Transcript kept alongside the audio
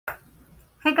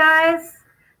Hey guys,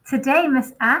 today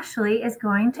Miss Ashley is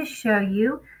going to show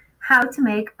you how to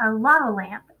make a lava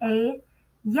lamp, a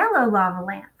yellow lava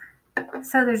lamp.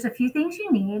 So there's a few things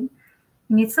you need.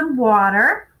 You need some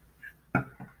water,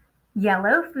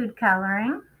 yellow food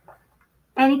coloring,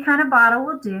 any kind of bottle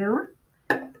will do,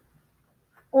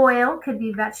 oil, could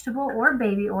be vegetable or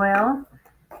baby oil,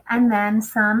 and then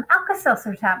some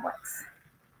Alka-Seltzer tablets.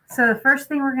 So the first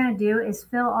thing we're going to do is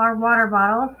fill our water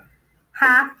bottle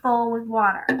half full with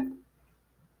water. Here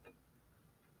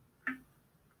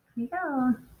we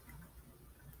go.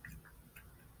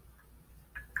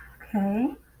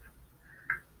 Okay,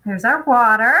 there's our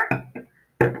water.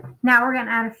 Now we're going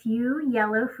to add a few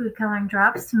yellow food coloring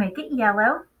drops to make it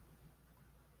yellow.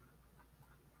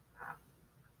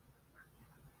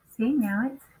 See,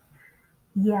 now it's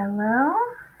yellow.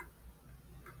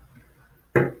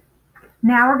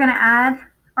 Now we're going to add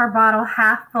our bottle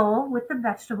half full with the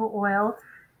vegetable oil.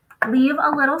 Leave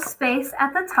a little space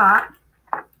at the top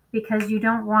because you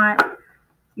don't want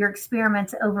your experiment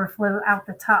to overflow out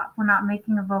the top. We're not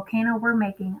making a volcano, we're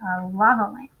making a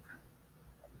lava lamp.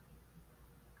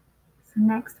 So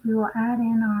next we will add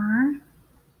in our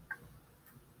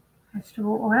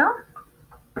vegetable oil.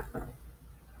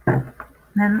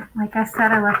 Then, like I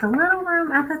said, I left a little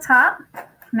room at the top.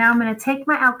 Now I'm going to take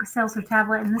my Alka-Seltzer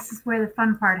tablet, and this is where the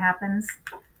fun part happens.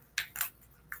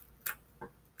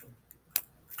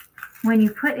 When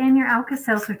you put in your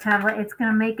Alka-Seltzer tablet, it's going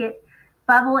to make it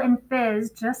bubble and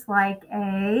fizz just like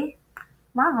a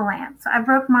lava lamp. So I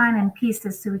broke mine in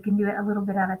pieces so we can do it a little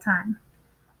bit at a time.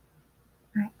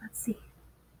 All right, let's see.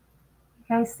 You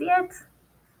guys see it?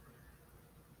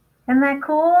 Isn't that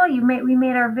cool? We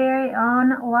made our very own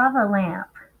lava lamp.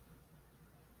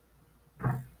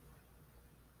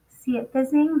 See it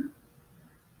fizzing?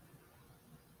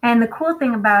 And the cool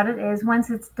thing about it is once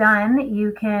it's done,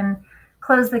 you can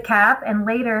close the cap, and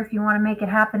later if you want to make it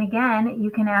happen again,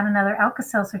 you can add another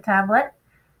Alka-Seltzer tablet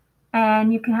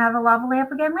and you can have a lava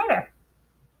lamp again later.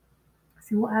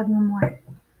 So we'll add one more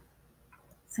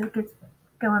so it gets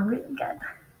going really good.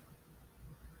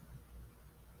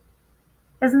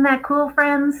 Isn't that cool,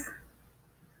 friends?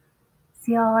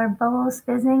 See all our bubbles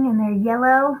fizzing and they're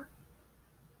yellow?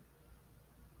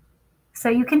 So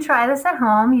you can try this at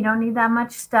home. You don't need that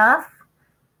much stuff.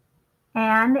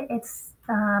 And it's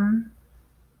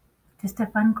just a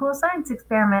fun, cool science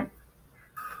experiment.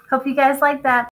 Hope you guys like that.